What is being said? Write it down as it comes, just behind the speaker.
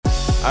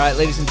All right,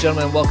 ladies and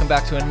gentlemen, welcome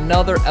back to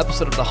another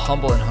episode of the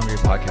Humble and Hungry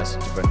Podcast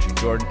with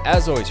DaVinci Jordan.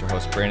 As always, your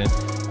host, Brandon.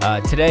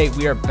 Today,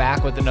 we are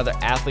back with another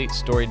athlete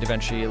story,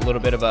 DaVinci. A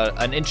little bit of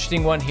an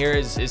interesting one here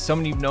is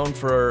someone you've known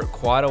for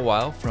quite a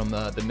while, from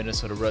the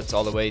Minnesota Roots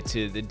all the way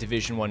to the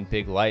Division I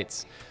Big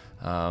Lights.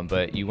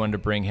 But you wanted to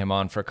bring him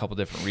on for a couple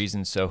different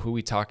reasons. So who are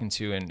we talking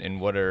to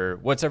and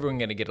what's everyone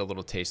going to get a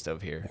little taste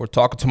of here? We're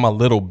talking to my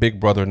little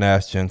big brother,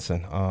 Nash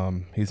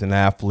Jensen. He's an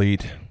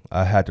athlete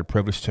I had the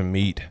privilege to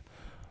meet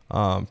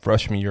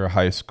freshman year of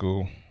high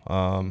school.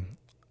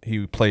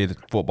 He played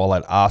football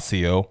at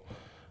Osseo.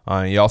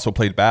 He also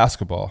played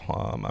basketball.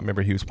 I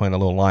remember he was playing a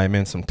little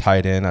lineman, some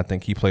tight end. I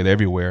think he played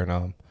everywhere.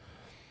 And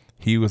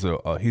he's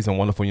a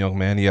wonderful young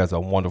man. He has a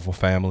wonderful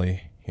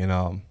family.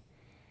 And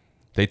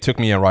they took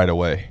me in right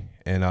away.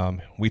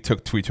 And we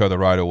took to each other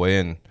right away.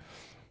 And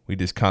we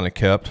just kind of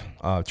kept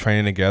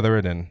training together.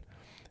 And then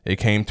it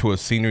came to his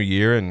senior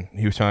year, and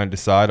he was trying to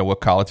decide on what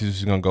colleges he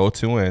was going to go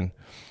to. And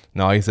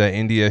now he's at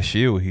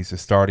NDSU. He's a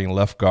starting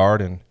left guard,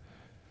 and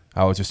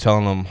I was just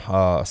telling him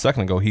a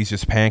second ago, he's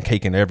just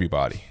pancaking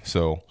everybody.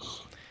 So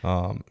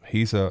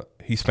he's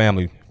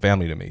family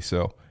to me.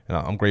 So and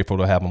I'm grateful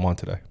to have him on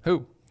today.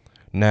 Who?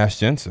 Nash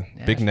Jensen.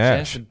 Big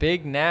Nash. Jensen,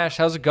 Big Nash.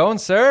 How's it going,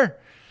 sir?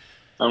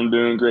 I'm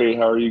doing great.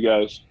 How are you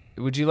guys?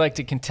 Would you like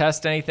to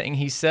contest anything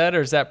he said,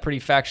 or is that pretty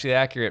factually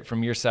accurate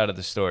from your side of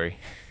the story?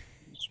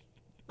 It's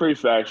pretty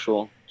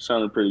factual.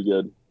 Sounded pretty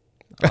good.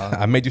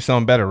 I made you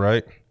sound better,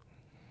 right?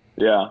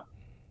 Yeah.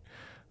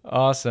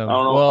 Awesome. I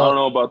don't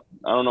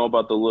know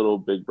about the little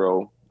big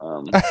bro.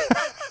 I'm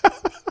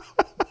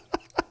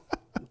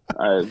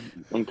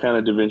kind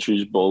of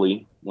DaVinci's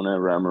bully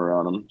whenever I'm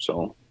around him.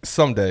 So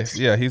some days,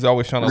 yeah, he's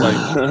always trying to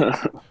like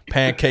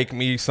pancake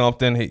me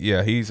something.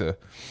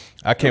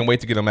 I can't wait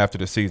to get him after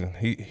the season.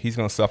 He's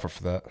gonna suffer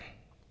for that.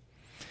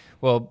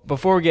 Well,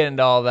 before we get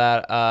into all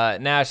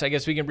that, Nash, I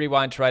guess we can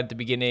rewind to right at the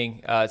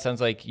beginning. It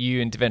sounds like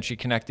you and DaVinci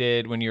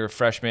connected when you were a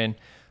freshman.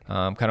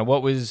 Kind of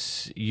what were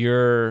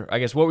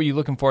you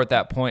looking for at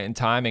that point in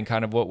time, and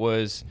kind of what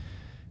was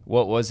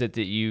it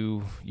that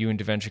you and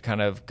DaVinci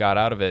kind of got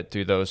out of it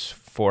through those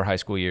 4 high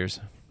school years?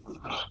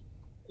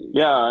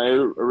 Yeah, I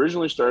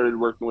originally started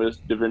working with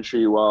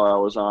DaVinci while I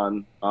was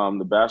on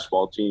the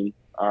basketball team.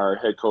 Our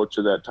head coach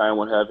at that time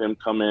would have him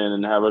come in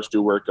and have us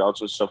do workouts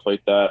and stuff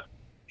like that.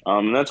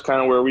 And that's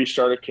kind of where we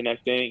started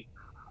connecting.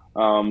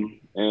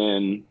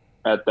 And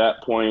at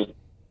that point,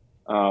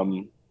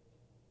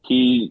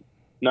 he,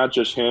 not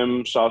just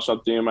him, saw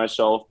something in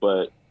myself,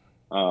 but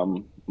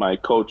my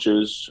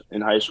coaches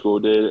in high school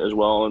did as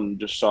well, and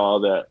just saw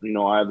that,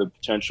 I have the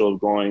potential of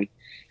going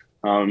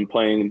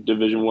playing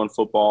Division I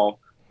football,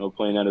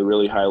 playing at a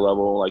really high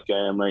level like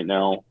I am right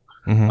now.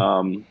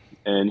 Mm-hmm.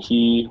 And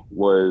he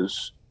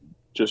was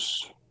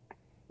just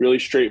really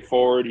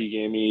straightforward. He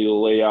gave me the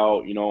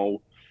layout,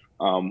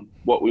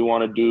 what we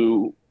want to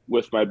do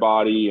with my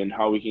body and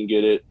how we can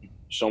get it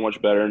so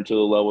much better into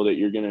the level that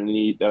you're going to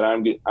need, that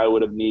I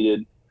would have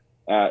needed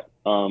at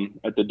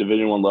the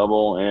Division I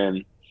level. And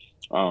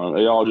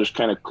it all just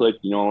kind of clicked.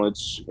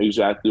 It's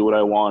exactly what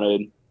I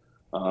wanted,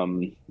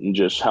 and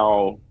just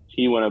how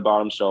he went about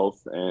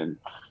himself and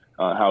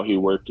how he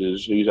worked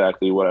is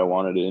exactly what I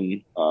wanted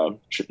in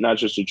not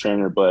just a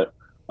trainer, but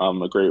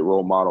a great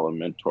role model and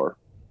mentor.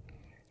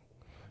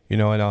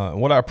 And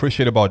what I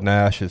appreciate about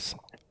Nash is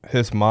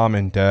his mom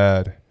and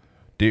dad,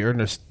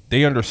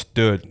 they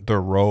understood their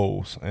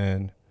roles,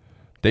 and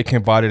they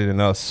confided in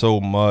us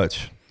so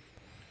much.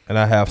 And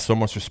I have so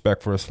much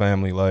respect for his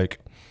family,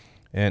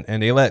 and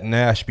they let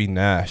Nash be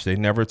Nash. They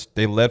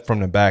led from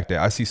the back there.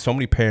 I see so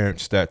many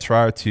parents that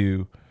try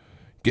to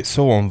get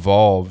so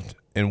involved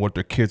in what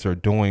their kids are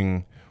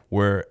doing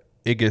where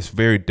it gets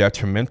very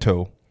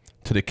detrimental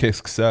to the kid's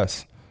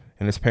success.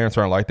 And his parents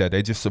aren't like that.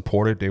 They just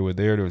supported. They were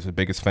there. They was the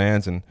biggest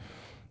fans, and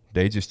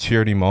they just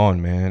cheered him on,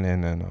 man.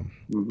 And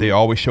they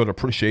always showed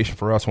appreciation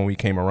for us when we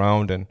came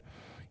around. And,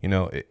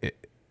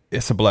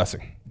 it's a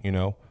blessing,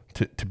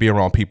 to be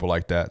around people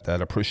like that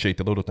appreciate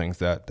the little things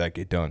that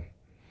get done.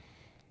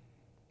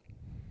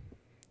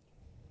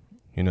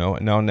 And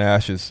now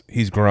Nash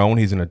he's grown,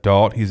 he's an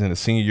adult, he's in the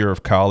senior year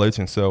of college.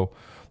 And so,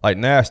 like,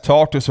 Nash,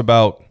 talk to us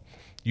about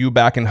you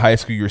back in high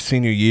school, your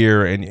senior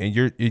year, and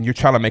you're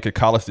trying to make a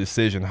college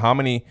decision. How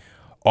many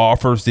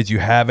offers did you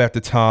have at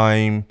the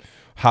time?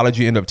 How did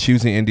you end up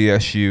choosing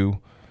NDSU?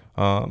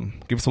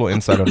 Give us a little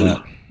insight on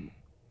that.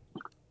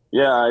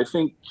 Yeah, I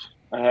think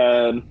I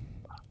had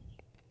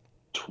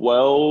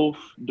 12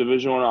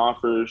 Division I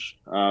offers,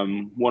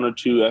 1 or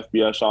 2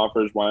 FBS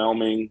offers.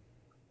 Wyoming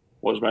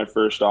was my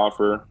first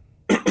offer.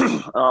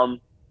 It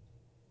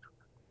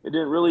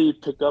didn't really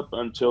pick up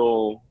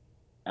until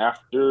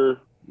after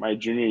my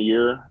junior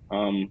year.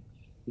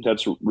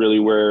 That's really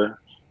where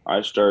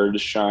I started to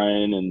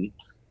shine, and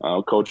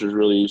coaches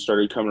really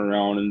started coming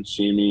around and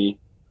seeing me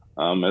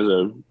as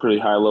a pretty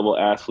high-level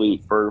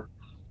athlete for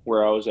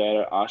where I was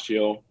at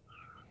Osseo.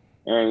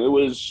 And it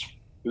was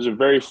a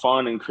very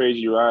fun and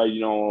crazy ride.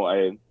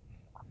 I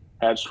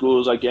had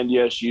schools like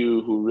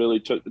NDSU who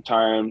really took the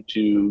time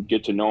to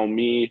get to know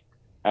me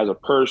as a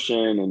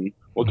person and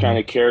what kind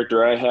of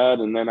character I had.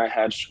 And then I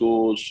had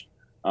schools,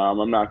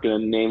 I'm not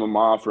going to name them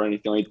off or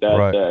anything like that,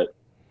 Right. that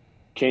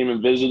came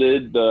and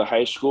visited the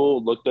high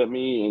school, looked at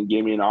me, and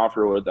gave me an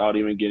offer without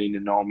even getting to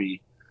know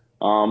me.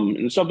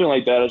 And something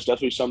like that is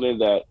definitely something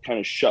that kind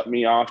of shut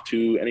me off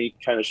to any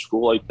kind of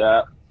school like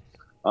that.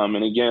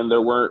 And again,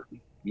 there weren't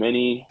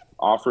many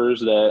offers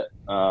that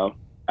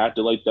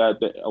acted like that.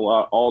 That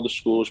all the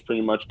schools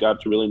pretty much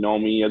got to really know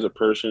me as a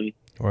person.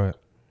 Right.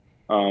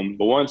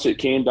 But once it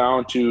came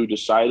down to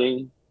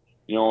deciding,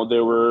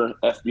 there were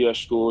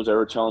FBS schools that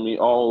were telling me,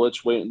 "Oh,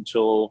 let's wait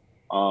until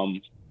I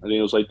think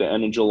it was like the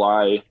end of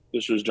July."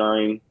 This was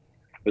during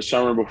the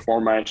summer before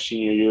my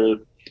senior year.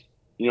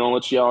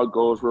 Let's see how it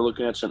goes. We're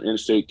looking at some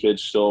in-state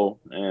kids still,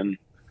 and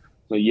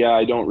yeah,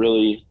 I don't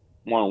really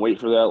want to wait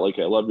for that. Like,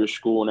 I love your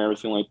school and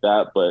everything like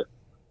that, but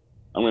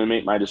I'm going to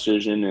make my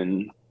decision,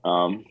 and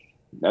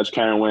that's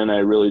kind of when I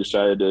really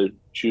decided to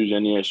choose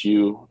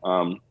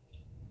NDSU.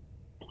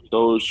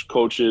 Those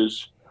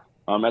coaches,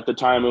 at the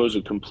time, it was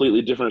a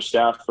completely different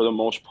staff for the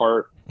most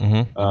part.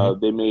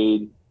 They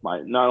made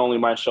not only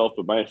myself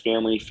but my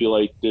family feel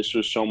like this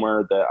was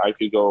somewhere that I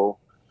could go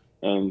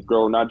and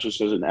grow, not just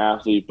as an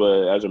athlete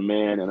but as a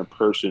man and a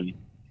person.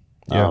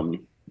 Yeah.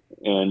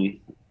 And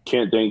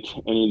can't thank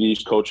any of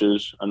these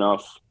coaches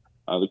enough.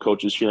 The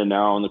coaches here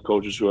now and the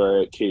coaches who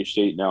are at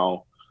K-State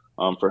now,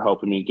 for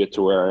helping me get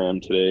to where I am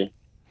today.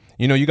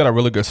 You got a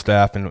really good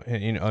staff, and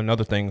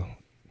another thing,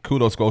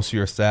 kudos goes to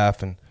your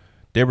staff, and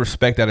they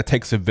respect that it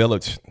takes a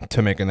village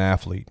to make an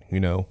athlete.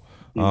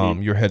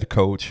 Your head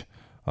coach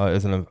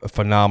is a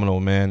phenomenal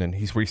man, and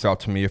he's reached out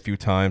to me a few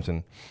times,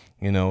 and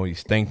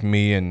he's thanked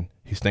me and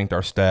he's thanked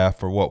our staff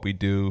for what we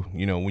do.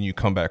 When you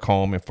come back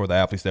home, and for the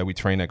athletes that we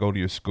train that go to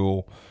your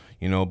school,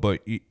 but.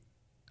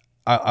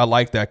 I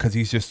like that because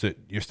he's just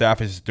your staff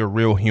they're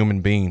real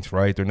human beings,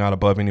 right? They're not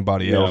above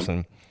anybody else,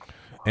 and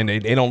they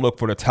don't look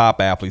for the top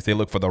athletes. They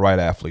look for the right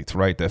athletes,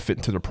 right, that fit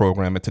into the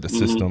program, into the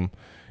system.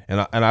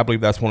 And I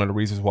believe that's one of the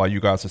reasons why you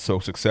guys are so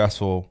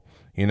successful.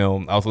 I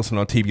was listening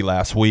on TV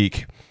last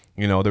week.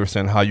 They were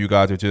saying how you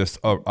guys are just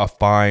a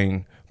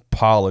fine,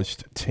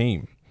 polished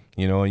team.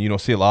 And you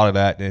don't see a lot of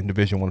that in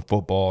Division I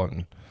football,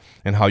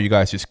 and how you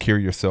guys just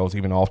carry yourselves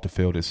even off the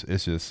field is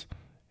just.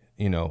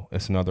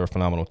 It's another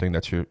phenomenal thing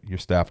that your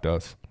staff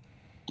does.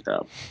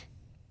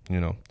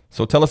 Yeah.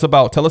 So tell us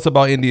about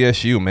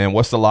NDSU, man.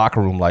 What's the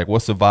locker room like?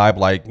 What's the vibe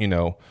like?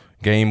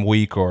 Game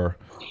week or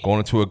going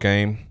into a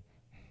game.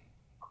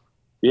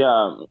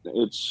 Yeah,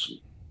 it's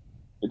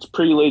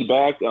pretty laid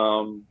back.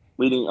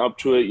 Leading up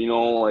to it,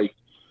 like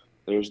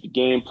there's the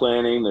game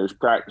planning, there's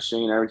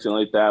practicing and everything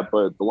like that.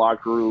 But the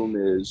locker room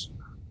it's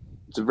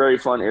a very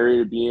fun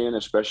area to be in,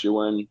 especially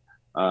when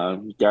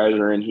guys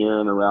are in here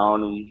and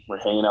around, and we're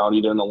hanging out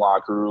either in the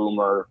locker room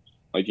or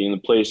like in the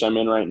place I'm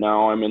in right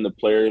now. I'm in the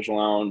players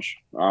lounge.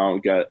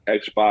 We got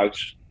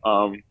Xbox,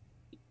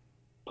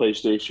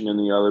 PlayStation in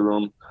the other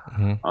room.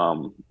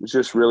 It's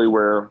just really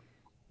where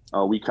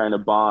we kind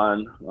of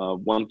bond.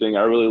 One thing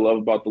I really love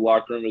about the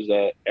locker room is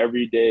that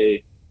every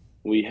day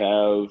we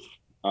have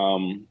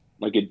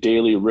like a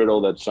daily riddle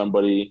that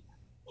somebody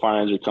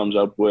finds or comes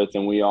up with,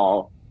 and we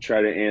all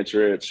try to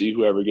answer it, see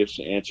whoever gets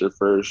to answer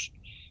first.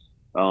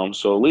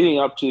 So leading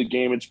up to the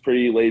game, it's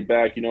pretty laid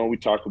back. We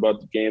talk about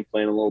the game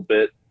plan a little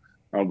bit,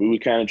 but we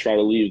kind of try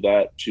to leave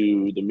that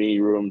to the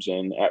meeting rooms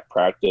and at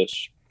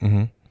practice.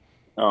 Then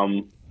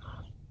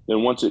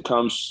once it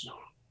comes,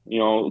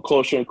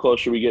 closer and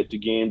closer we get to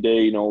game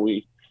day,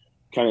 we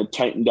kind of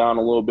tighten down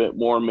a little bit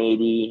more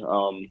maybe.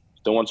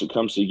 Then once it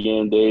comes to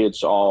game day,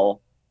 it's all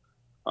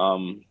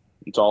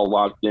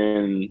locked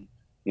in.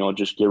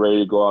 Just get ready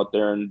to go out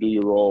there and do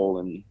your role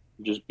and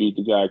just beat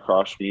the guy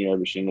across from you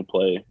every single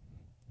play.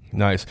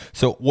 Nice.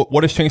 So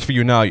what has changed for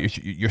you now?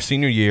 Your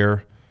senior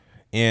year,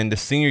 and the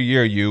senior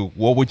year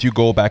what would you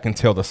go back and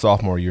tell the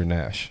sophomore year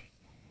Nash?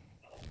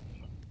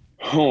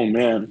 Oh,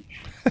 man.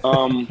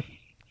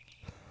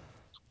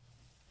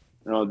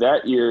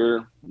 That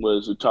year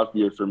was a tough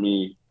year for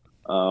me,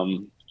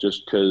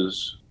 just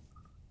because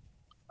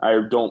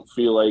I don't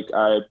feel like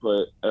I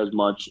put as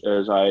much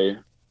as I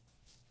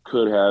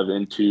could have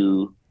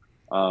into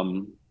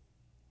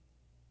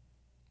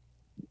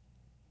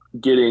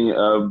getting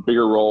a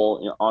bigger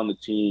role on the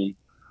team.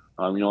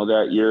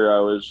 That year I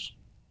was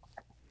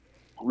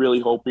really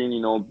hoping,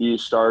 be a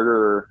starter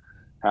or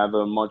have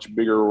a much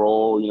bigger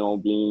role,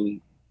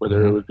 being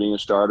whether it was being a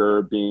starter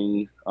or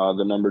being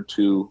the number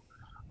two.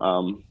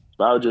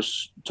 But I would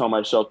just tell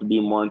myself to be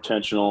more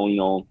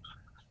intentional,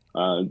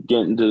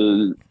 get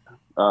into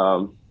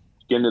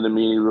the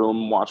meeting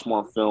room, watch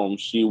more film,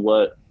 see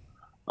what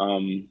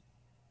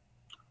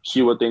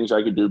things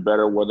I could do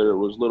better, whether it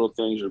was little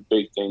things or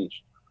big things.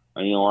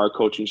 Our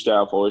coaching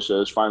staff always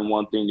says, find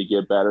one thing to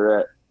get better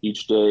at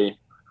each day.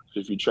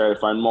 If you try to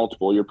find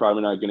multiple, you're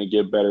probably not going to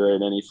get better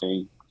at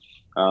anything.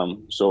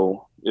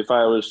 So if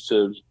I was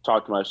to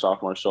talk to my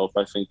sophomore self,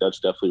 I think that's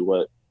definitely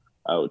what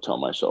I would tell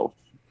myself.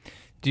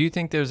 Do you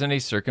think there's any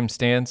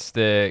circumstance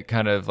that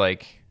kind of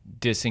like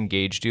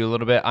disengaged you a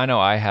little bit? I know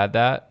I had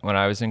that when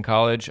I was in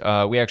college.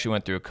 We actually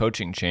went through a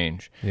coaching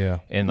change. Yeah.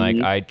 And like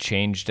I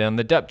changed on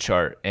the depth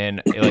chart,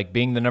 and like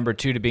being the number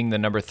 2 to being the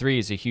number 3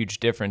 is a huge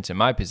difference in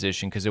my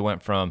position, because it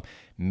went from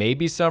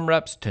maybe some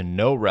reps to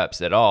no reps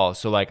at all.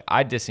 So like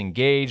I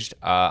disengaged.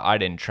 I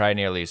didn't try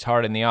nearly as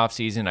hard in the off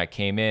season. I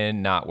came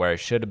in not where I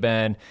should have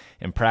been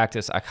in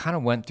practice. I kind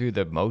of went through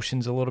the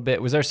motions a little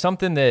bit. Was there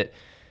something that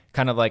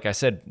kind of, like I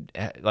said,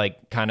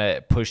 like kind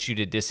of pushed you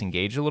to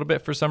disengage a little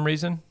bit for some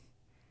reason?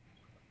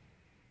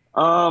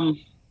 I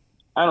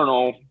don't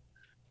know.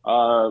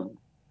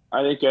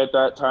 I think at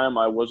that time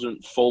I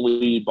wasn't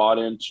fully bought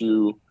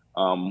into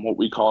what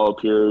we call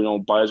up here,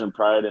 Bison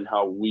Pride, and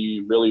how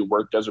we really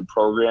worked as a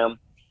program.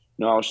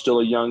 I was still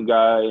a young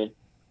guy,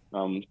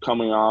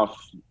 coming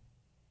off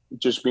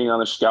just being on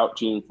the scout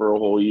team for a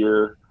whole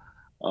year.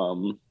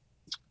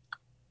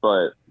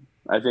 But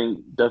I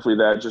think definitely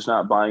that, just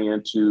not buying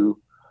into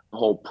the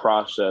whole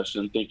process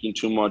and thinking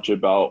too much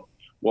about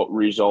what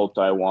result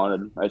I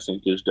wanted, I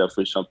think is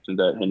definitely something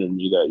that hindered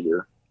me that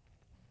year.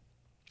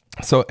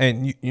 So,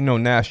 and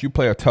Nash, you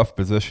play a tough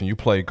position. You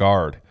play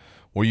guard.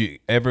 Were you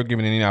ever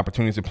given any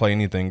opportunities to play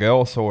anything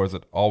else, or has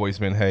it always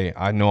been, hey,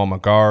 I know I'm a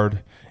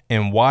guard?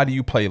 And why do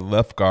you play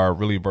left guard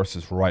really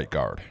versus right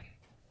guard?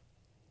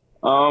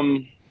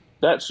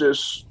 That's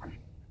just,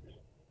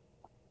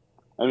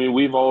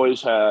 we've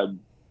always had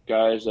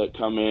guys that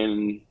come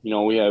in,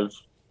 we have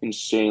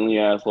insanely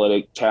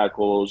athletic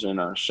tackles in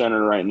our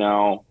center right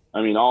now.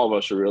 All of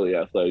us are really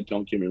athletic.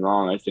 Don't get me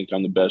wrong. I think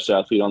I'm the best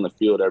athlete on the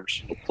field every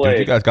single play. Dude,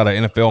 you guys got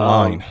an NFL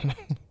line.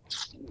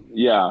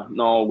 Yeah,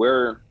 no,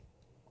 we're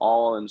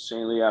all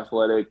insanely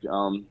athletic.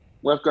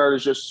 Left guard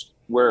is just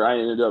where I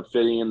ended up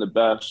fitting in the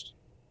best.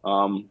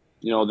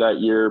 That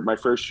year, my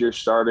first year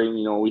starting,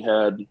 we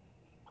had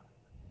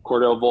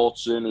Cordell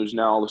Volson, who's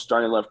now the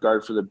starting left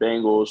guard for the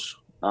Bengals.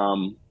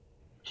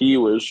 He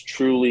was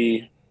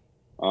truly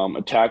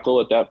a tackle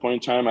at that point in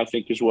time, I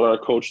think is what our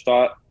coach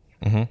thought.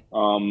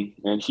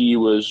 Mm-hmm. And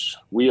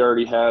we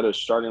already had a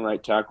starting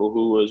right tackle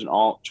who was an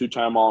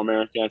two-time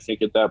All-American, I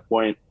think, at that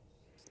point.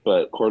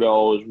 But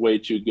Cordell was way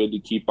too good to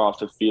keep off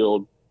the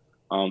field.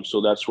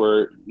 So that's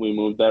where we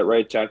moved that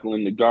right tackle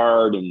into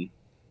guard, and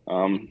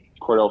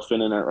Cordell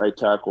Finnan at right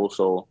tackle.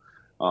 So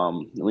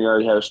we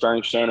already had a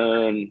starting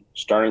center and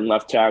starting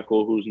left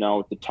tackle who's now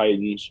with the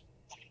Titans.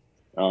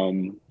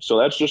 So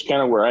that's just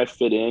kind of where I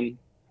fit in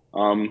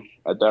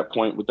at that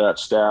point with that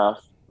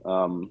staff.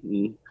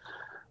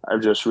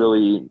 I've just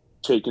really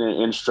taken it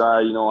in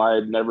stride. I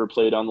had never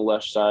played on the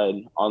left side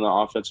on the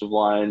offensive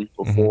line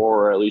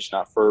before, or at least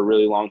not for a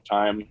really long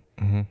time.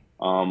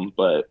 Mm-hmm.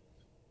 But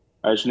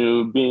I just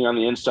knew being on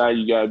the inside,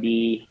 you got to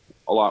be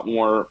a lot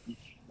more.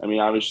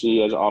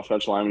 Obviously, as an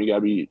offensive lineman, you got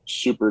to be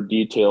super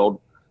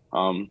detailed.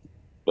 But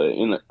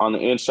on the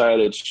inside,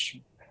 it's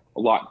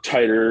a lot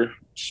tighter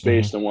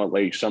space than what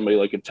somebody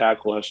like a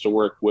tackle has to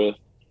work with.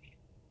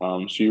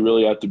 So you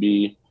really have to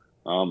be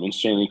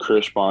insanely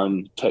crisp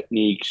on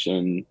techniques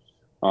and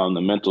on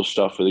the mental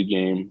stuff of the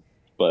game.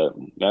 But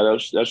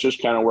that's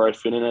just kind of where I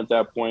fit in at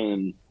that point.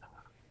 And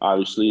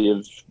obviously,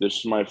 if this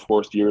is my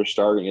 4th year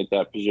starting at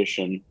that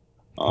position,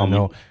 I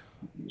know.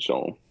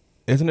 So,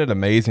 isn't it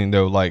amazing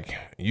though? Like,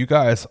 you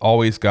guys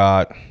always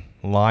got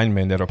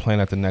linemen that are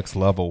playing at the next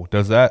level.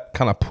 Does that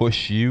kind of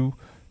push you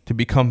to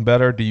become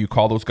better? Do you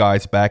call those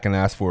guys back and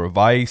ask for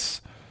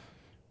advice?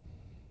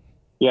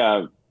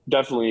 Yeah,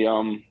 definitely.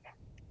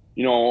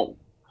 Dylan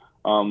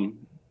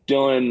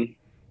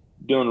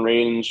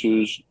Radins,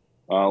 who's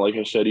like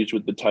I said, he's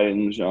with the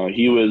Titans.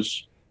 He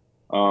was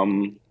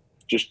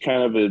just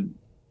kind of a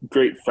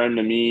great friend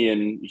to me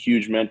and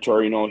huge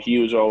mentor.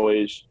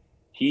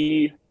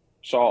 He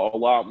saw a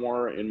lot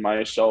more in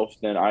myself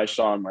than I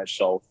saw in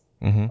myself.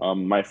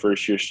 My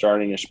first year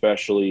starting,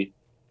 especially.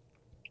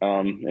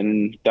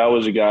 And that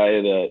was a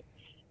guy that,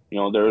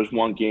 there was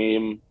one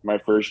game my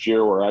first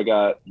year where I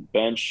got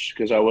benched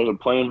because I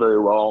wasn't playing very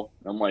well.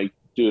 I'm like,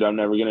 dude, I'm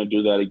never going to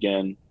do that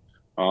again.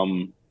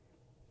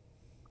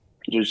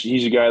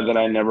 He's a guy that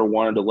I never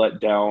wanted to let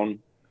down.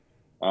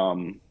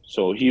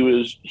 So he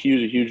was a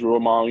huge role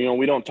model.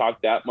 We don't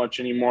talk that much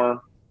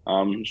anymore.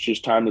 It's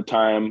just time to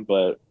time,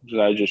 but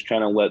I just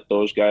kind of let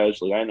those guys,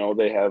 I know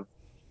they have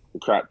a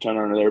crap ton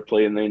on their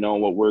plate and they know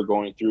what we're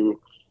going through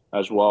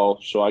as well.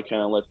 So I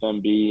kind of let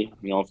them be,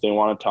 if they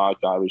want to talk,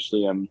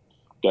 obviously I'm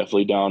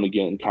definitely down to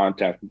get in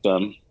contact with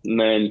them. And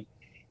then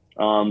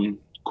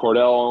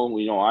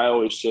Cordell, I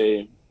always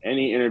say,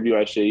 any interview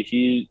I say,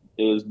 he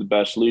is the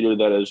best leader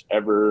that has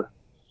ever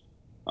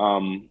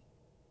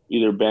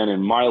either been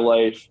in my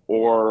life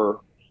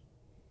or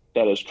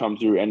that has come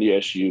through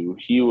NDSU.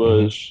 He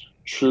was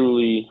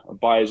truly a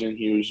Bison.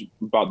 He was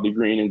about the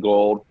green and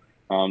gold.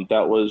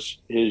 That was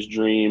his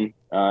dream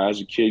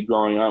as a kid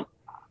growing up.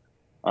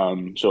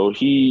 So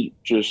he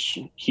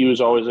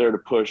was always there to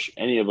push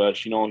any of us.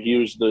 He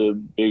was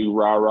the big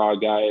rah-rah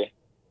guy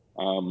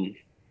on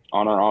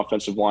our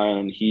offensive line,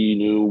 and he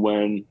knew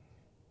when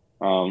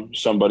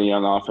somebody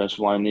on the offensive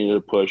line needed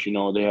a push,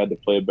 they had to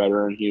play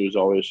better, and he was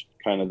always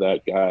kind of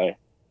that guy.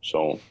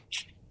 So,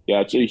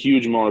 yeah, it's a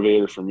huge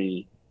motivator for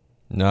me.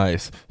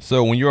 Nice.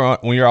 So when you're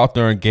out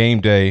there on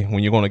game day,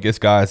 when you're going against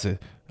guys,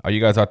 are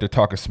you guys out there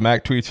talking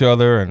smack to each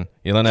other and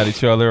yelling at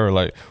each other, or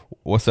like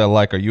what's that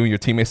like? Are you and your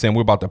teammates saying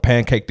we're about to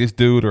pancake this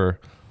dude, or?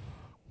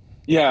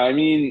 Yeah, I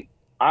mean,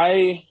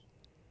 I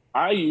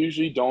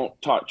usually don't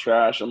talk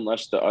trash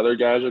unless the other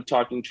guys are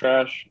talking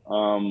trash.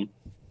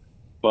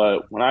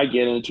 But when I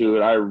get into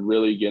it, I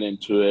really get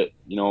into it.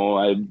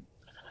 I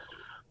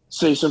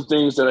say some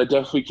things that I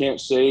definitely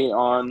can't say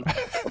on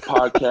a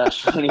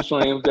podcast or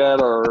anything like that,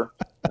 or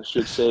I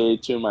should say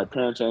to my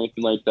parents or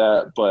anything like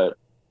that. But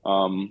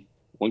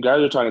when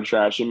guys are talking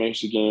trash, it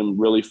makes the game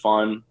really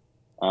fun,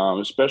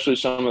 especially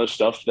some of the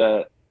stuff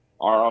that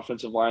our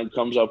offensive line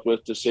comes up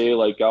with to say.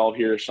 Like I'll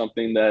hear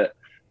something that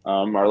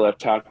our left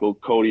tackle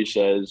Cody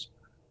says,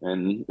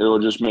 and it'll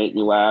just make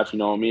me laugh.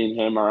 Me and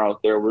him are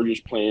out there. We're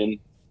just playing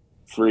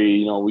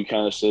free. We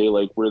kind of say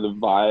like we're the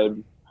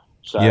vibe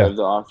side of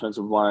the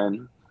offensive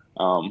line.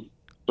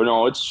 But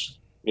no, it's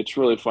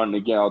really fun to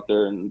get out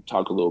there and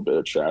talk a little bit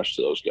of trash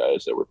to those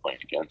guys that we're playing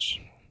against.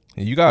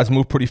 You guys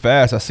move pretty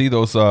fast. I see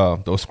those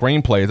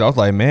screenplays. I was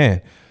like,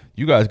 man,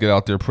 you guys get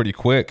out there pretty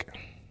quick.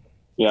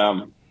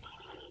 Yeah,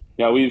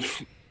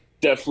 we've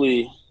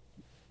definitely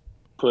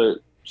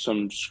put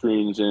some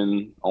screens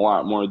in a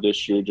lot more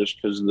this year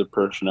just because of the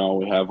personnel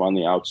we have on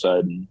the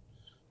outside, and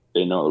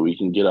they know that we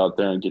can get out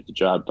there and get the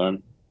job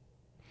done.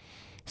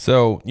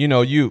 So,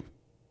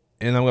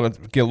 and I'm going to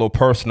get a little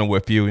personal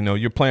with you.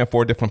 You're playing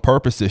for a different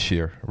purpose this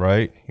year,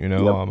 right?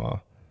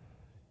 Yep.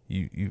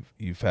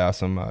 You've had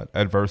some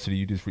adversity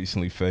you just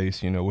recently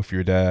faced, with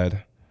your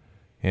dad.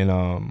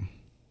 And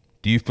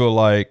do you feel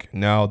like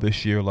now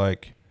this year,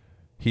 like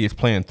he is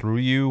playing through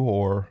you,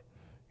 or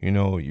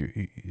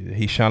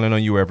he's shining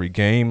on you every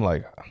game?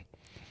 Like,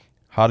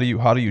 how do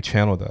you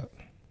channel that?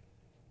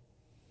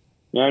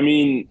 Yeah, I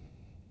mean,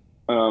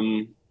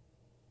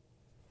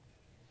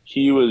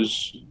 he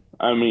was.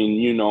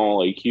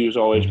 Like he was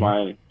always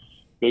my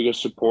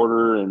biggest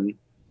supporter, and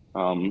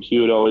he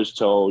would always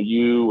tell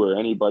you or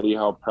anybody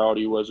how proud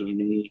he was of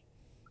me.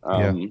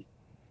 But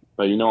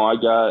I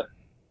got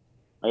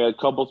a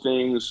couple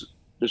things,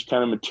 just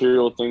kind of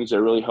material things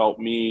that really helped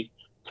me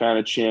kind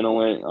of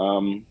channel it.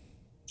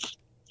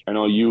 I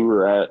know you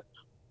were at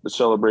the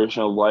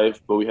Celebration of Life,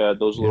 but we had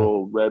those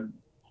little red,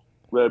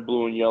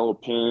 blue, and yellow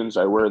pins.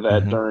 I wear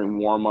that during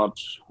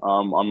warm-ups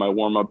on my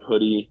warm-up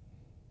hoodie.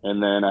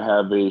 And then I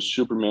have a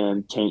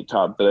Superman tank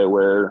top that I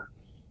wear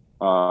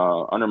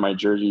under my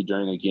jersey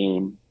during the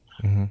game.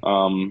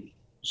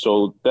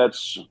 So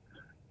it's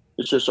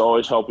just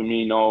always helping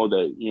me know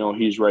that,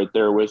 he's right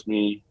there with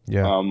me.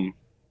 Yeah.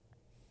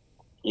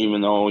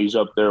 Even though he's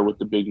up there with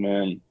the big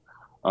man.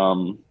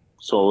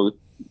 So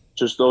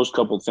just those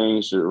couple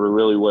things that were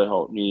really what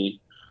helped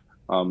me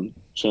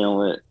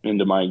channel it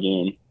into my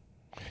game.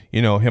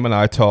 Him and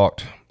I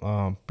talked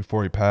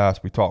before he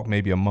passed. We talked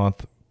maybe a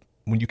month.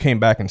 When you came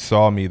back and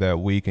saw me that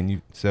week and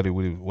you said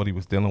what he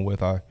was dealing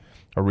with, I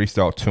reached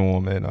out to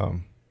him,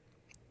 and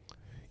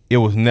it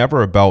was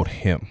never about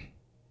him.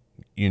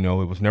 It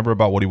was never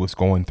about what he was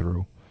going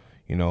through.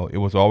 It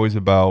was always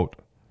about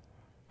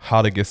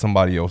how to get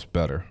somebody else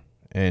better.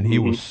 And he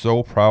was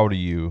so proud of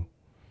you,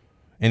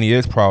 and he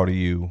is proud of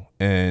you.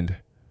 And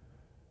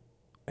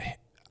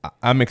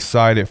I'm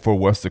excited for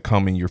what's to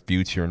come in your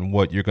future and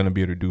what you're going to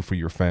be able to do for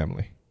your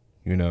family,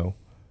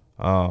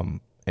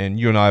 And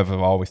you and I have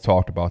always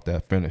talked about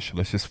that finish.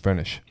 Let's just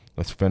finish.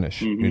 Let's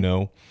finish,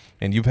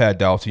 And you've had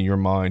doubts in your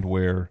mind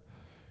where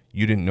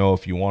you didn't know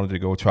if you wanted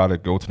to try to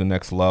go to the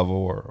next level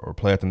or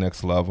play at the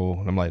next level.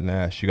 And I'm like,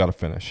 Nash, you got to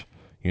finish.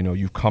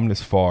 You've come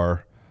this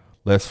far.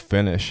 Let's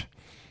finish.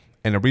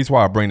 And the reason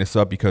why I bring this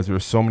up, because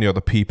there's so many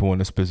other people in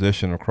this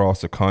position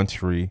across the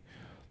country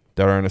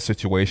that are in a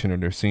situation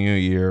in their senior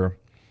year,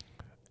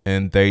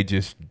 and they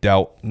just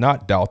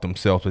not doubt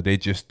themselves, but they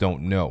just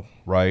don't know,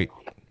 right?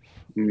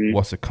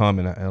 What's to come.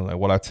 And like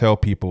what I tell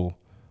people,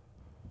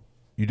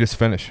 you just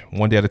finish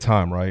one day at a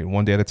time, right?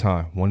 One day at a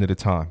time, one day at a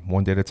time,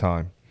 one day at a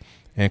time,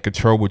 and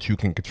control what you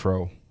can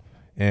control.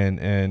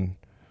 And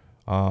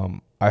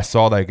I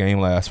saw that game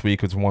last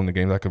week. It was one of the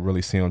games I could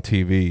really see on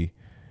TV,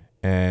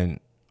 and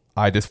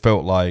I just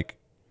felt like,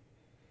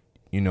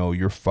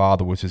 your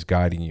father was just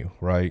guiding you,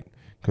 right?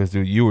 Because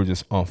you were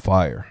just on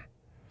fire,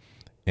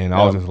 and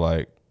I was just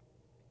like,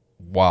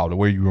 wow, the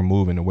way you were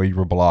moving, the way you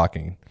were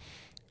blocking,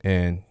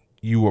 and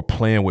you were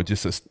playing with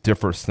just a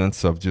different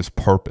sense of just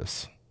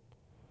purpose,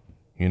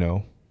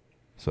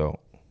 So,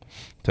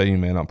 tell you,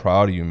 man, I'm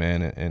proud of you,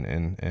 man,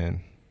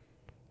 and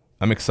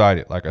I'm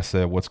excited. Like I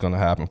said, what's going to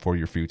happen for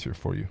your future,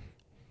 for you.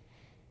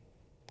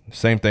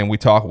 Same thing we've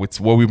been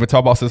talking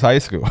about since high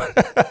school.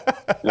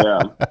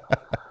 Yeah.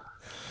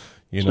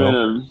 It's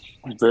been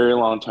a very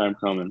long time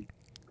coming.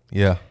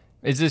 Yeah.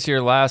 Is this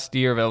your last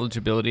year of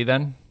eligibility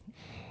then?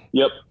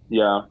 Yep.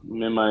 Yeah.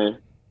 I'm in my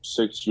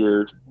 6th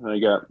year.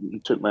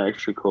 Took my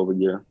extra COVID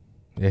year.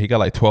 Yeah, he got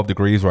like 12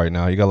 degrees right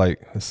now. He got like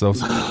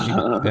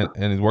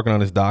and he's working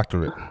on his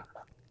doctorate.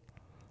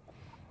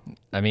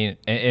 I mean,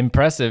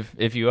 impressive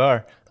if you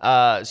are.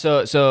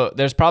 So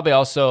there's probably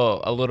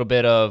also a little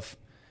bit of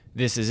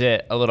this is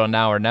it, a little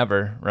now or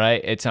never, right?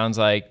 It sounds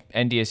like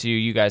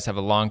NDSU, you guys have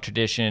a long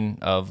tradition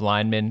of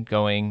linemen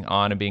going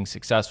on and being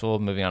successful,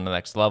 moving on to the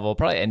next level.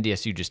 Probably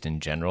NDSU just in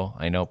general.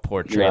 I know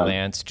poor Trey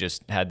Lance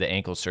just had the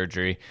ankle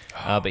surgery,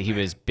 but he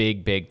was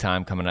big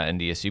time coming out of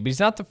NDSU. But he's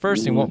not the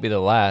first, he won't be the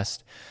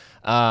last.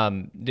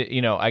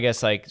 I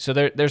guess like, so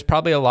there's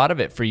probably a lot of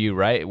it for you,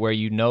 right? Where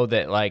you know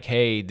that like,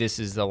 hey, this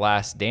is the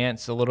last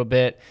dance a little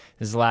bit.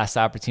 This is the last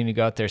opportunity to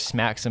go out there,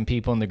 smack some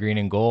people in the green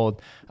and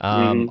gold.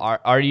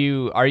 Are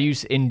you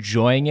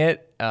enjoying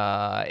it,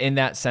 in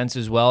that sense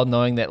as well,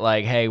 knowing that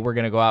like, hey, we're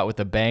going to go out with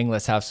a bang.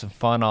 Let's have some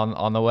fun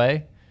on the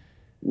way.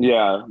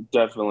 Yeah,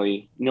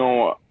 definitely.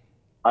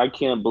 I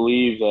can't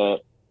believe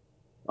that.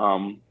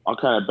 I'll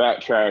kind of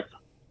backtrack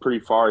pretty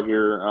far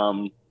here.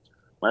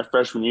 My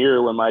freshman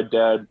year, when my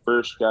dad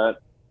first got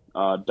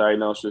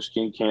diagnosed with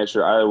skin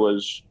cancer, I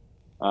was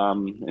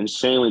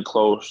insanely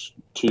close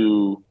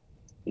to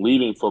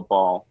leaving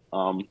football.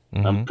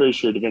 I'm pretty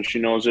sure Da Vinci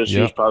knows this.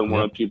 He's probably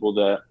one of the people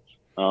that,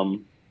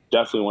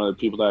 definitely one of the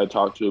people that I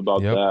talked to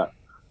about that.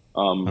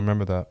 I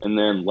remember that. And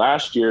then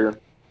last year,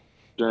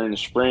 during the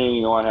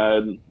spring, I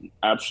had an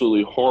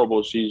absolutely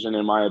horrible season,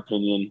 in my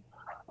opinion.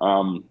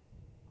 And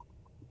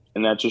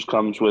that just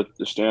comes with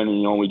the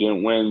standing. We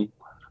didn't win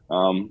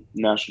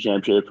national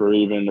championship or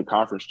even the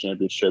conference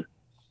championship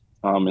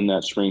in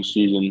that spring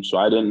season. So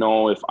I didn't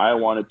know if I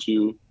wanted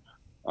to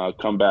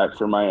come back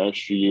for my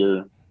extra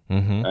year.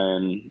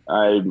 And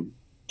I'm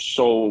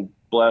so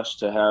blessed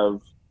to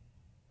have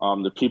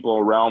the people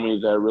around me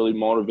that really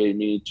motivate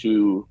me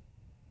to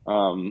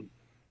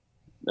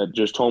that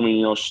just told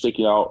me, stick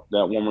it out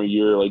that one more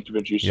year, like Da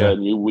Vinci said.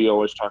 And we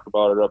always talk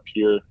about it up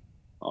here.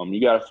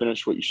 You got to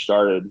finish what you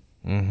started.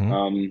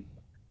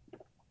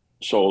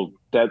 So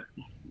that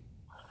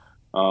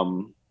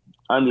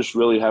I'm just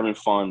really having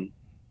fun.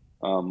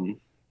 And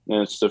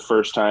it's the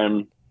first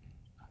time,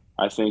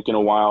 I think, in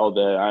a while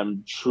that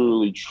I'm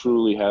truly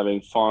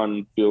having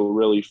fun, feel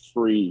really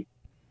free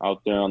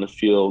out there on the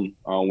field,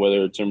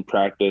 whether it's in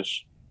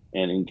practice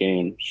and in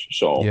games.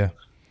 So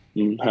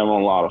I'm having a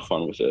lot of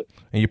fun with it.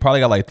 And you probably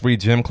got like 3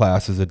 gym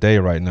classes a day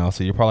right now,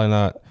 so you're probably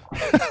not.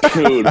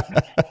 Dude,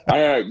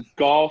 I got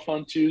golf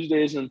on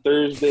Tuesdays and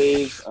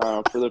Thursdays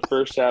for the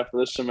first half of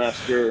the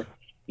semester.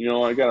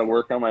 I got to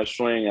work on my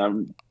swing.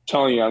 I'm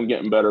telling you, I'm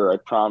getting better. I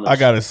promise. I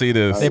got to see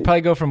this. They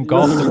probably go from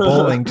golf to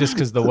bowling just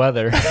because the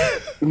weather.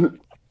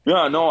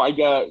 Yeah, no, I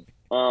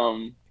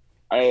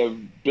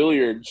have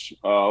billiards,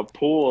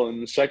 pool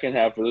in the second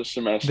half of the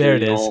semester. There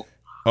it is.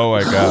 Oh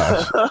my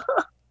gosh.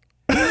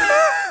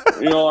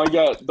 I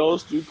got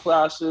those 2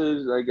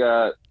 classes.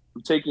 I'm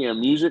taking a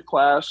music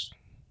class.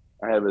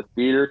 I have a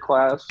theater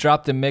class.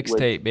 Drop the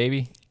mixtape,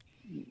 baby.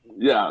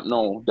 Yeah,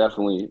 no,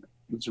 definitely.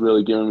 It's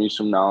really giving me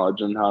some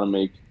knowledge on how to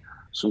make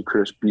some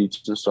crisp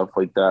beats and stuff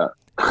like that.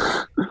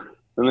 And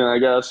then I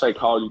got a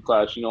psychology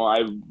class.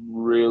 I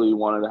really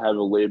wanted to have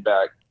a laid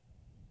back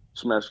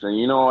semester.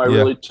 And, I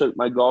really took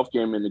my golf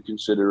game into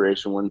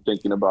consideration when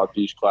thinking about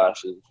these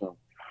classes. So,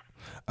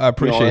 I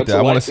appreciate that.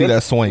 I want to see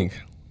that swing.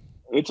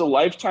 It's a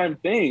lifetime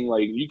thing.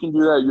 Like, you can do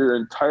that your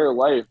entire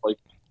life. Like,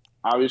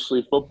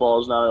 obviously football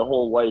is not a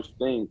whole life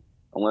thing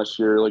unless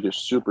you're like a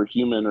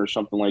superhuman or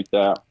something like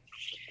that.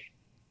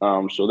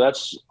 So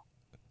that's.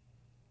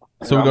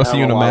 So we're going to see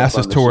you in the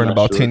Masters tour in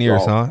about 10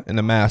 years, huh? In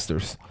the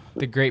Masters.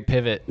 The great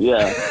pivot.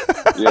 Yeah.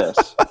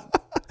 Yes.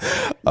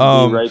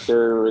 Right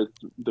there with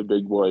the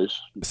big boys.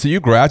 So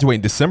you graduate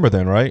in December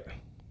then, right?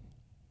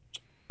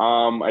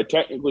 I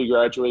technically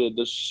graduated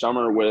this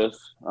summer with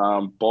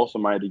both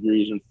of my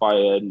degrees in Phy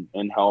Ed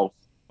and health.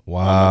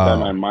 Wow. I've had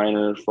my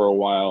minor for a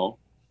while.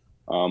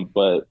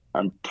 But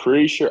I'm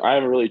pretty sure, I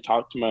haven't really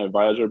talked to my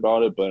advisor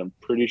about it, but I'm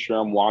pretty sure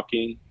I'm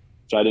walking.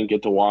 So I didn't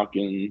get to walk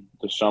in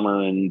the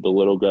summer and the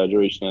little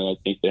graduation that I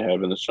think they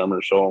have in the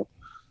summer. So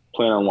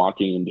plan on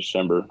walking in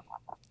December.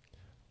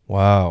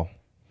 Wow.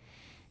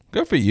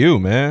 Good for you,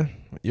 man.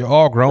 You're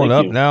all grown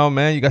up now,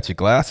 man. You got your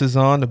glasses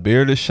on. The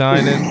beard is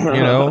shining,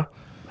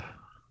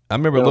 I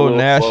remember little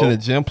Nash in the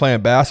gym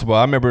playing basketball.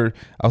 I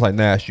was like,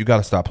 Nash, you got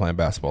to stop playing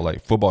basketball.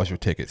 Like, football's your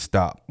ticket.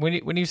 Stop.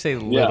 When you say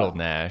little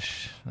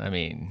Nash, I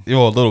mean.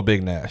 You're a little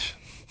big Nash.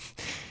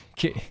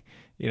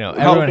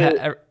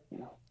 Everyone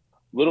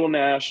Little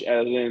Nash,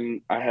 as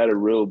in I had a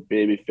real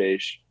baby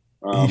face.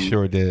 He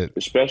sure did.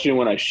 Especially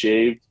when I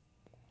shaved.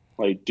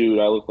 Like, dude,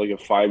 I look like a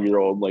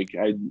 5-year-old. Like,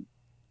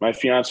 my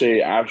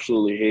fiance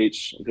absolutely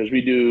hates, because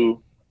we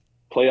do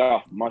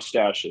playoff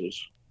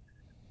mustaches.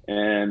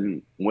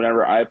 And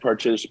whenever I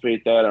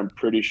participate that, I'm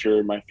pretty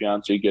sure my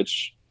fiance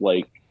gets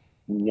like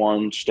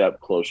one step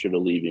closer to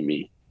leaving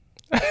me.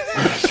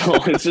 So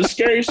it's a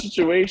scary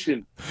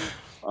situation.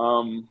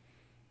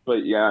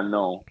 But yeah,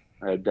 no,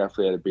 I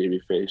definitely had a baby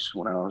face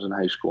when I was in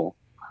high school.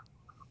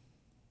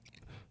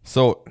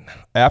 So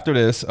after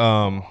this,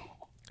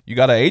 you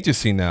got an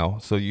agency now.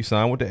 So you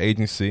signed with the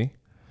agency,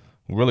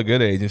 really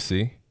good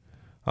agency.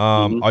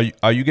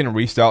 Are you getting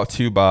reached out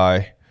to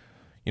by,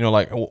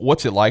 like,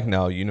 what's it like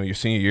now? Your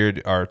senior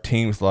year, are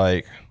teams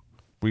like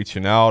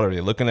reaching out? Are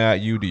they looking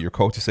at you? Do your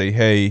coaches say,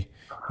 hey,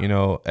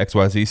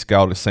 XYZ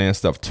scout is saying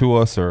stuff to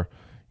us? Or,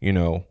 you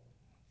know.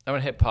 I'm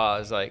gonna hit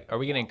pause. Like, are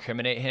we gonna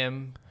incriminate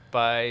him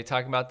by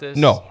talking about this?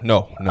 No,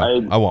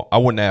 I won't. I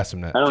wouldn't ask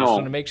him that. I don't Just know.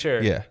 want to make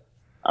sure. Yeah.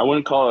 I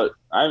wouldn't call it.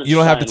 You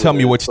don't have to tell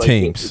me which it's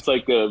teams. It's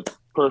like a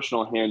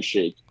personal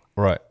handshake.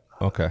 Right.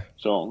 Okay.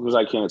 So, because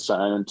I can't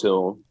sign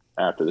until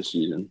after the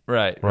season.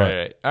 Right. All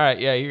right.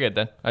 Yeah, you're good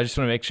then. I just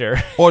want to make sure.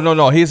 Oh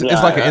no. It's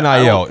like an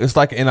NIL. It's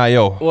like an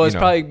NIL. Well, it's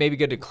probably maybe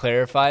good to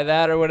clarify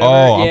that or whatever.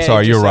 Oh, I'm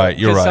sorry. You're right.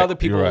 You're right. Other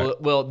people You're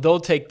right. they'll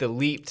take the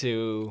leap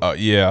to.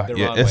 Yeah. the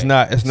Yeah. wrong It's way.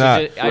 not. It's So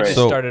not. I just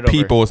so started over.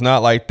 people, it's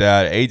not like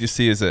that.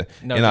 Agency is a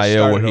No, NIL. just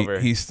start Where it over.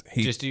 he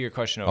Just do your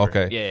question over.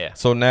 Okay. Yeah.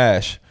 So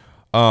Nash,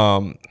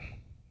 I'm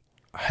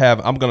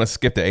gonna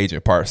skip the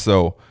agent part.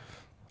 So,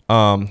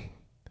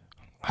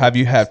 have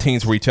you had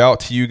teams reach out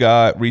to you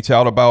guys, reach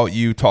out about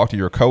you, talk to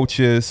your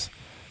coaches,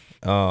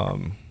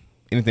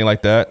 anything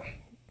like that?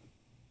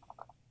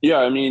 Yeah,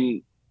 I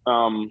mean,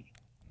 I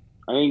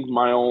think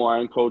my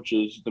O-line coach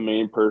is the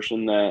main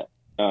person that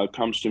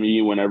comes to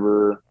me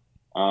whenever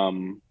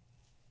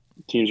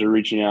teams are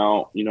reaching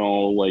out. You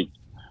know, like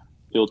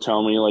he'll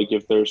tell me like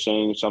if they're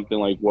saying something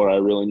like what I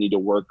really need to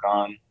work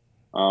on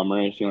or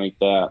anything like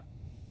that.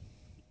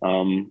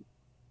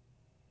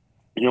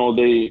 You know,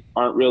 they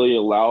aren't really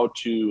allowed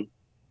to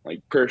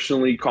like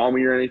personally call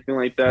me or anything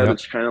like that. Yep.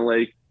 It's kind of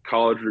like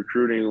college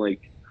recruiting.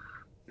 Like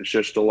it's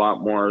just a lot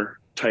more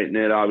tight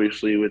knit,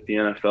 obviously, with the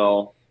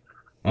NFL.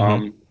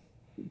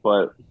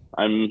 But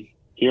I'm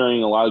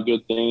hearing a lot of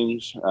good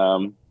things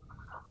and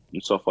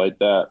stuff like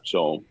that.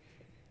 So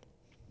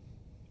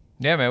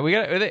Yeah, man,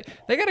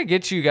 they got to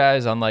get you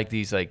guys on like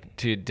these like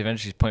to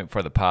DaVinci's point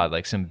for the pod,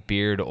 like some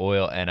beard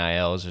oil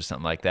NILs or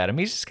something like that. I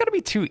mean, it's just got to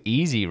be too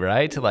easy,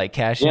 right, to like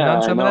cash in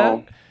on some of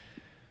that.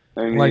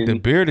 I mean, Like the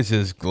beard is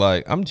just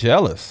like I'm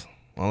jealous.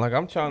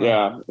 I'm trying to.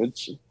 Yeah,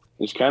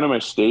 it's kind of my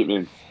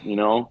statement, you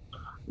know.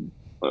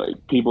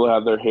 Like people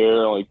have their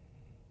hair like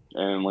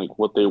and like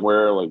what they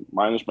wear. Like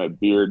mine is my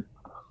beard.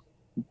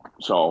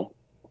 So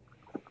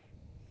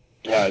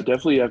yeah, I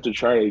definitely have to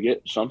try to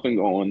get something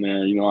going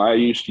there. You know, I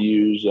used to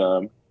use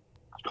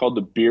it's called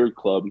the Beard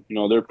Club. You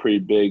know, they're pretty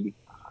big.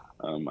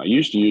 I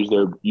used to use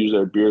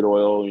their beard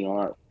oil. You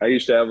know, I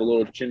used to have a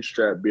little chin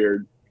strap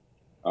beard.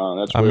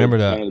 That's I where remember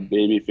that. kind of the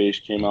baby face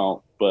came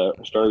out. But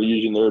I started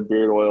using their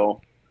beard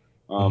oil.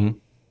 Not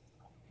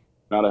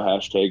a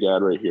hashtag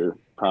ad right here,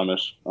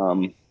 promise.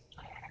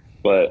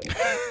 But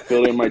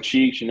filled in my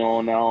cheeks, you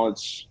know, now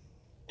it's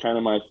kind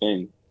of my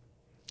thing.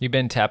 You've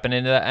been tapping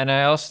into that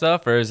NIL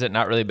stuff, or has it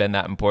not really been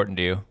that important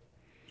to you?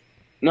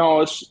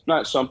 No, it's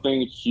not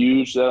something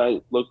huge that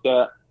I looked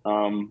at.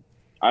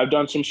 I've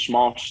done some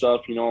small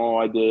stuff, you know.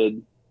 I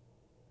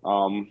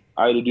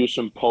had to do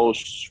some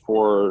posts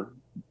for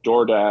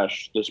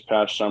DoorDash this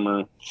past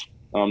summer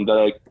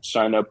that I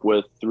signed up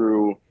with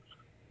through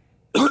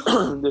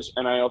this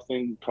NIL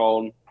thing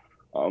called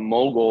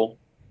Mogul,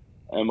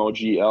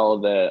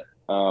 MOGL, that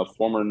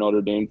former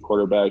Notre Dame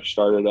quarterback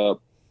started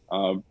up,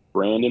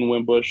 Brandon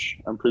Wimbush,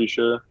 I'm pretty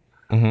sure.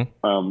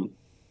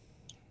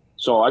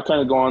 So I kind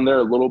of go on there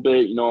a little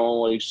bit, you know,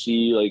 like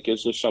see, like,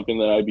 is this something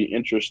that I'd be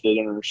interested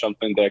in or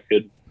something that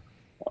could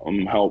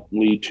help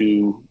lead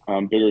to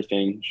bigger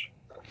things?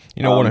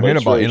 You know what I'm hearing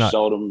about really NIL.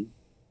 seldom.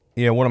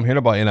 Yeah, what I'm hearing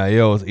about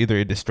NIL is either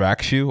it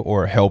distracts you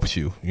or it helps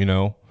you. You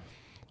know,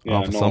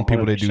 Yeah, for no, some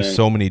people they do 100%.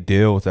 so many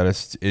deals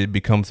that it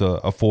becomes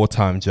a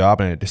full-time job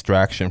and a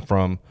distraction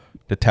from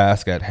the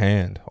task at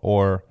hand,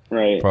 or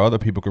Right. for other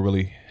people could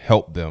really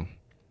help them.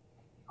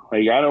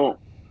 Like I don't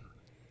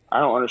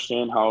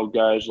understand how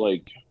guys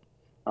like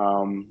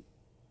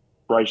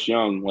Bryce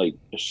Young, like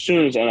as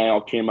soon as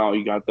NIL came out,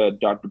 he got that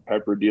Dr.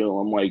 Pepper deal.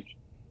 I'm like,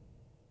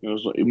 it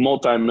was a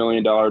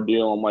multi-million-dollar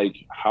deal. I'm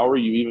like, how are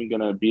you even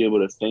gonna be able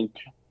to think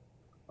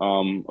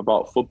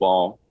about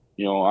football?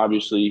 You know,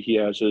 obviously he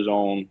has his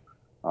own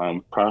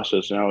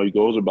process and how he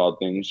goes about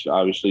things.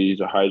 Obviously he's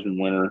a Heisman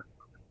winner,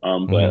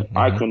 but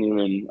I couldn't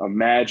even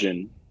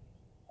imagine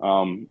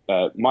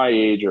at my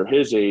age or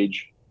his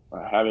age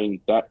having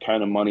that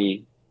kind of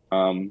money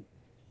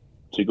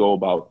to go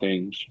about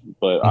things.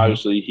 But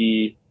obviously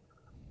he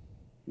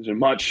is a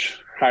much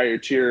higher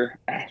tier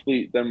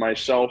athlete than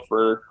myself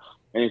or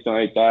anything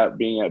like that,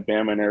 being at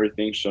Bama and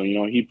everything. So, you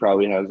know, he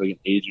probably has like an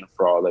agent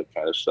for all that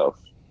kind of stuff.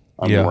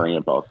 I'm worrying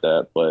about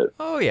that, but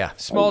Oh yeah,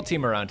 small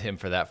team around him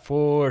for that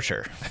for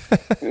sure.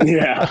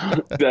 yeah,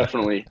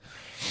 definitely.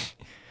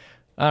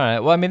 All right.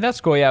 Well, I mean, that's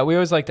cool. Yeah, we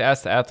always like to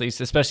ask the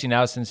athletes, especially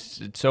now since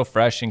it's so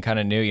fresh and kind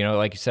of new. You know,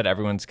 like you said,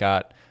 everyone's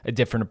got a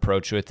different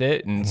approach with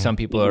it, and some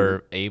people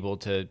are able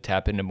to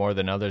tap into more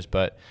than others.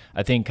 But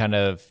I think kind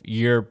of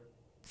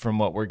from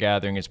what we're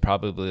gathering, is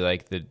probably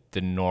like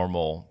the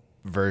normal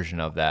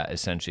version of that.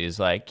 Essentially, is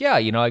like, yeah,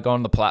 you know, I go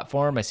on the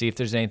platform, I see if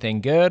there's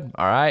anything good.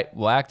 All right,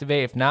 we'll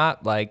activate. If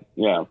not, like,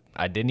 Yeah,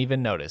 I didn't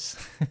even notice.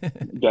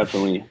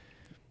 definitely.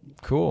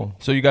 Cool.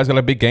 So you guys got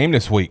a big game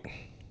this week.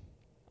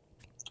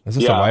 Is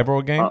this a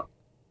rivalry game?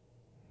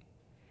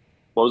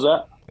 What was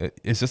that?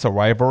 Is this a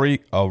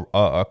rivalry,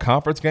 a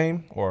conference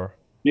game, or?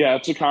 Yeah,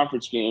 it's a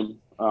conference game.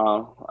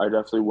 I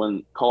definitely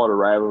wouldn't call it a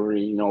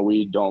rivalry. You know,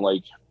 we don't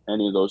like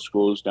any of those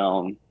schools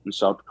down in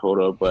South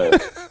Dakota,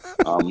 but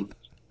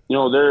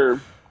They're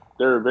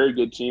a very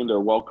good team. They're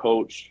well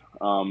coached.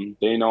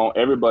 They know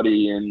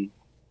everybody in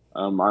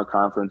our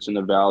conference in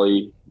the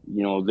Valley.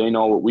 They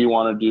know what we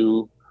want to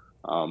do.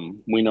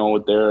 We know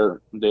what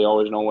they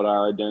always know what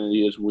our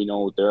identity is. We know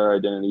what their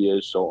identity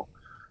is. So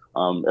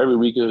every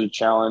week is a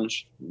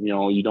challenge.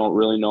 You don't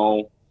really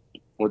know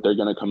what they're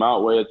going to come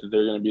out with, if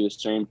they're going to be the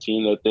same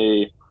team that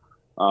they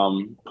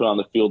put on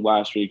the field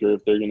last week, or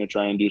if they're going to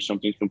try and do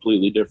something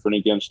completely different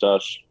against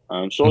us.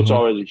 So it's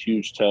always a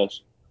huge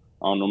test,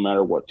 no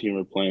matter what team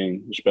we're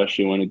playing,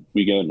 especially when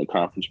we get into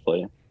conference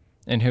play.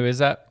 And who is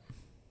that?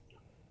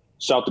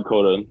 South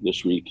Dakota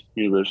this week,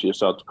 University of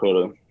South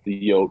Dakota,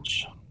 the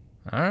Yotes.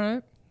 All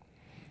right.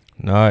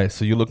 Nice.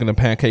 So you're looking to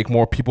pancake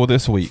more people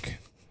this week?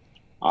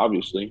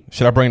 Obviously.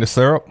 Should I bring the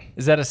syrup?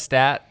 Is that a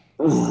stat?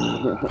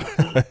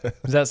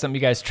 Is that something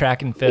you guys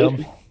track and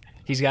film?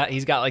 He's got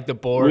like the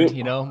board,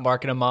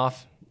 marking them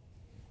off.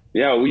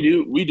 Yeah, we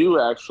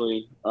do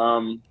actually.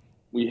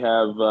 We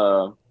have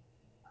a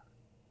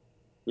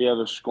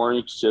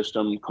scoring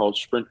system called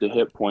Sprint to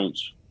Hit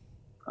Points.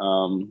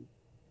 And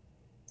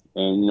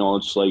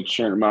it's like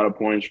certain amount of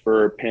points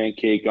for a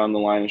pancake on the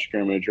line of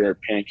scrimmage or a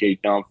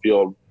pancake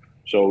downfield.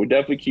 So we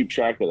definitely keep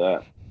track of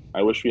that.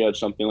 I wish we had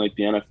something like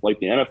the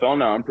NFL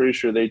now. I'm pretty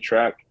sure they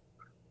track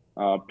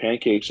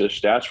pancakes as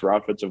stats for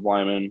offensive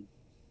linemen.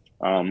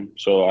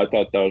 So I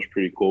thought that was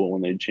pretty cool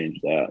when they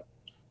changed that.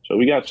 So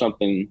we got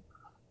something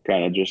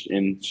kind of just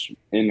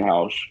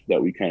in-house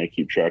that we kind of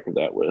keep track of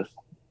that with.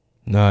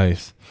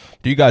 Nice.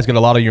 Do you guys get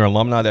a lot of your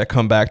alumni that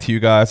come back to you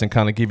guys and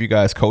kind of give you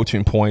guys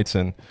coaching points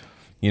and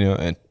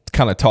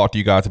kind of talk to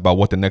you guys about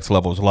what the next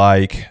level is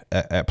like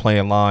at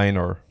playing line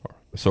or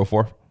so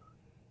forth?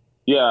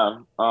 Yeah.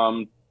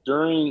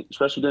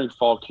 Especially during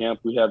fall camp,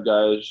 we have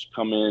guys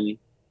come in,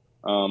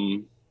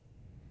 I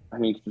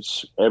think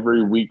it's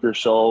every week or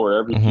so, or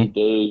every few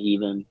days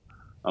even.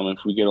 If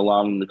we get a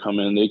lot of them to come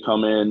in, they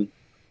come in,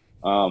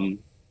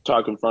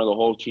 talk in front of the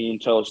whole team,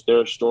 tell us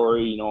their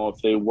story.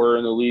 If they were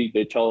in the league,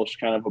 they tell us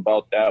kind of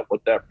about that,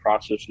 what that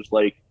process is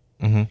like.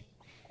 And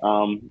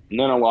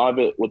then a lot of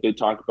it, what they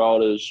talk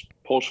about is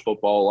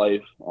post-football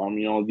life.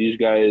 These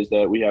guys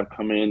that we have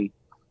come in,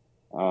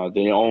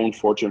 they own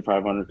Fortune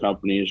 500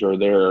 companies, or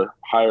they're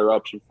higher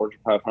ups in Fortune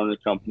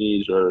 500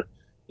 companies, or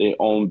they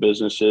own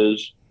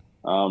businesses,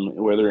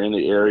 whether in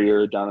the area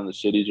or down in the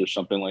cities or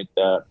something like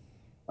that.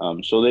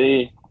 So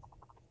they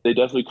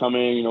definitely come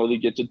in, they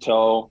get to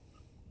tell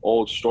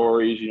old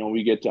stories,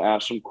 we get to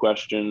ask some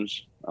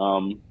questions.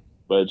 But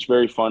it's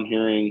very fun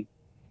hearing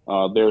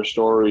their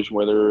stories,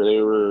 whether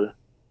they were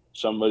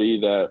somebody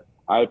that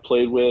I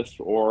played with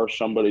or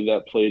somebody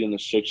that played in the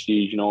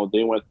 60s.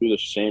 They went through the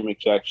same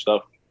exact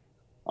stuff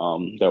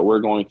that we're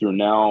going through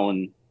now.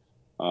 And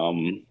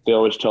they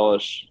always tell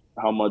us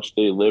how much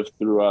they lived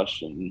through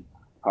us and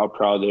how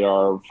proud they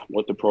are of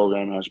what the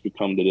program has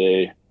become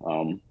today.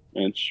 And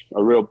it's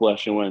a real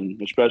blessing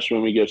especially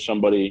when we get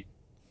somebody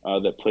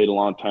that played a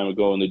long time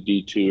ago in the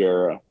D2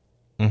 era,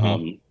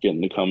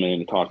 getting to come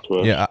in and talk to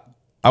us. Yeah,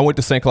 I went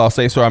to St. Cloud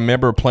State, so I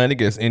remember playing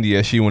against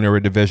NDSU when they were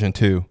Division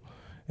II.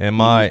 And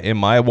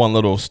my one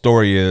little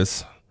story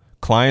is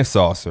Klein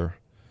Saucer.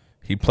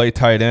 He played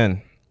tight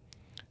end,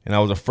 and I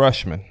was a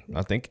freshman.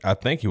 I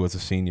think he was a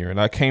senior,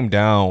 and I came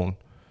down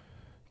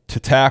to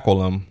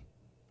tackle him,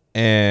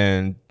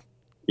 and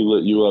he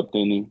lit you up,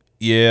 didn't he?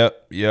 Yeah.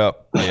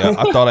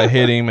 I thought I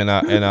hit him, and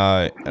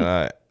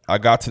I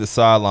got to the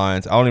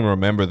sidelines. I don't even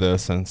remember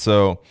this, and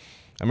so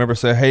I remember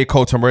saying, "Hey,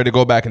 coach, I'm ready to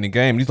go back in the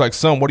game." And he's like,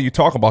 "Son, what are you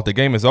talking about? The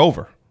game is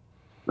over."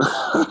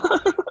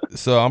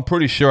 So I'm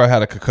pretty sure I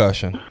had a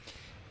concussion.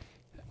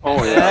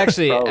 Oh yeah,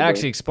 it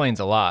actually explains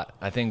a lot.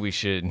 I think we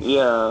should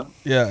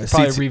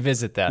probably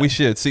revisit that. We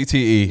should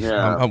CTE.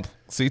 Yeah. I'm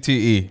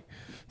CTE.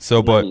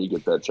 So, but you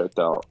get that checked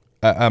out.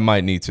 I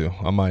might need to.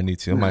 I might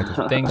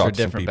Things were were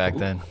different back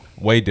then.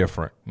 Way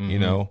different,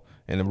 and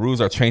the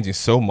rules are changing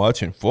so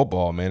much in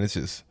football, man.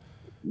 It's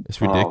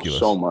ridiculous.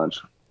 So much.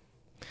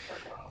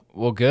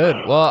 Well, good.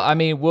 Well, I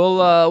mean, we'll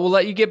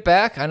let you get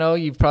back. I know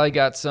you've probably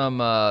got some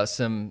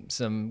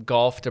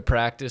golf to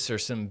practice or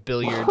some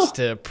billiards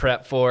to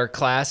prep for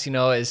class.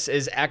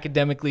 As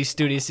academically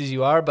studious as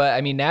you are, but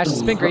I mean, Nash,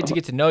 it's been great to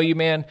get to know you,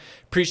 man.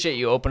 Appreciate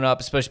you opening up,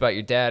 especially about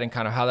your dad and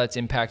kind of how that's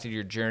impacted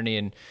your journey.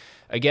 And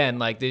again,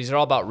 like these are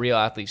all about real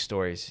athlete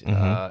stories.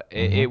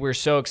 We're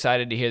so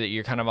excited to hear that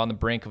you're kind of on the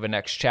brink of a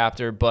next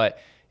chapter, but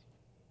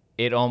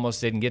it almost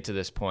didn't get to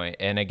this point.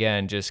 And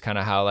again, just kind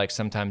of how like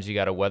sometimes you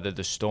got to weather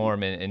the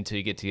storm until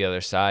you get to the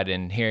other side.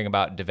 And hearing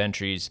about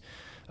Deventry's,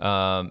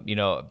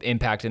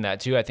 impact in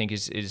that too, I think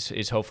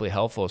is hopefully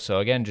helpful. So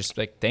again, just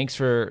like thanks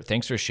for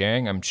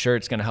sharing. I'm sure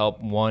it's going to help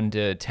 1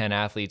 to 10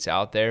 athletes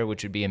out there,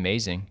 which would be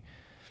amazing.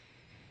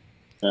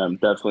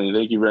 Definitely.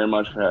 Thank you very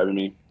much for having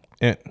me.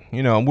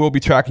 And we'll be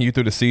tracking you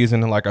through the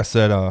season. And like I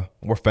said,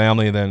 we're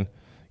family. And then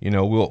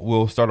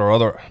we'll start our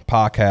other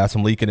podcast.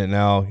 I'm leaking it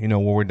now,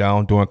 when we're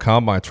down doing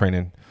combine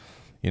training,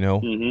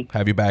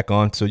 have you back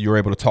on so you're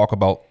able to talk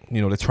about,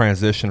 the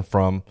transition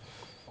from,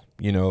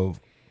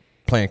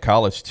 playing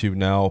college to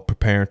now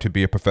preparing to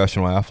be a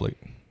professional athlete.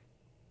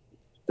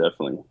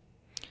 Definitely.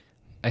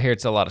 I hear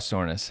it's a lot of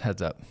soreness.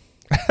 Heads up.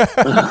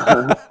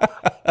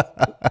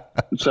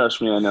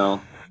 Trust me, I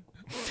know.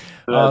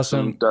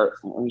 Awesome.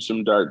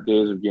 Some dark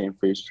days of game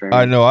face training.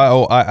 I know.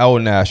 I owe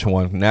Nash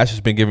one. Nash has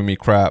been giving me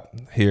crap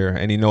here,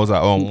 and he knows I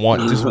owe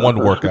him just one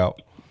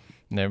workout.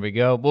 There we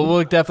go. Well,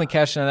 we'll definitely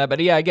cash in on that.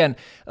 But yeah, again,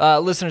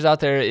 listeners out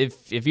there,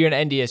 if you're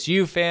an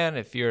NDSU fan,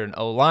 if you're an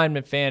O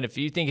lineman fan, if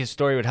you think his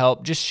story would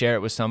help, just share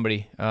it with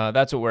somebody.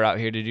 That's what we're out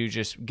here to do.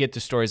 Just get the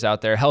stories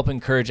out there, help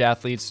encourage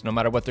athletes no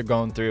matter what they're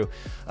going through.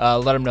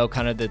 Let them know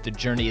kind of that the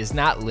journey is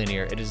not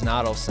linear. It is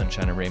not all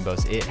sunshine and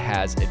rainbows. It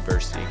has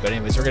adversity. But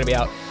anyways, we're going to be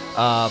out.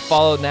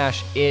 Follow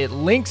Nash. It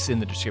links in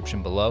the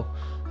description below.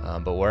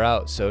 But we're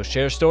out. So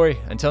share a story.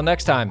 Until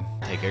next time,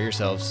 take care of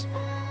yourselves.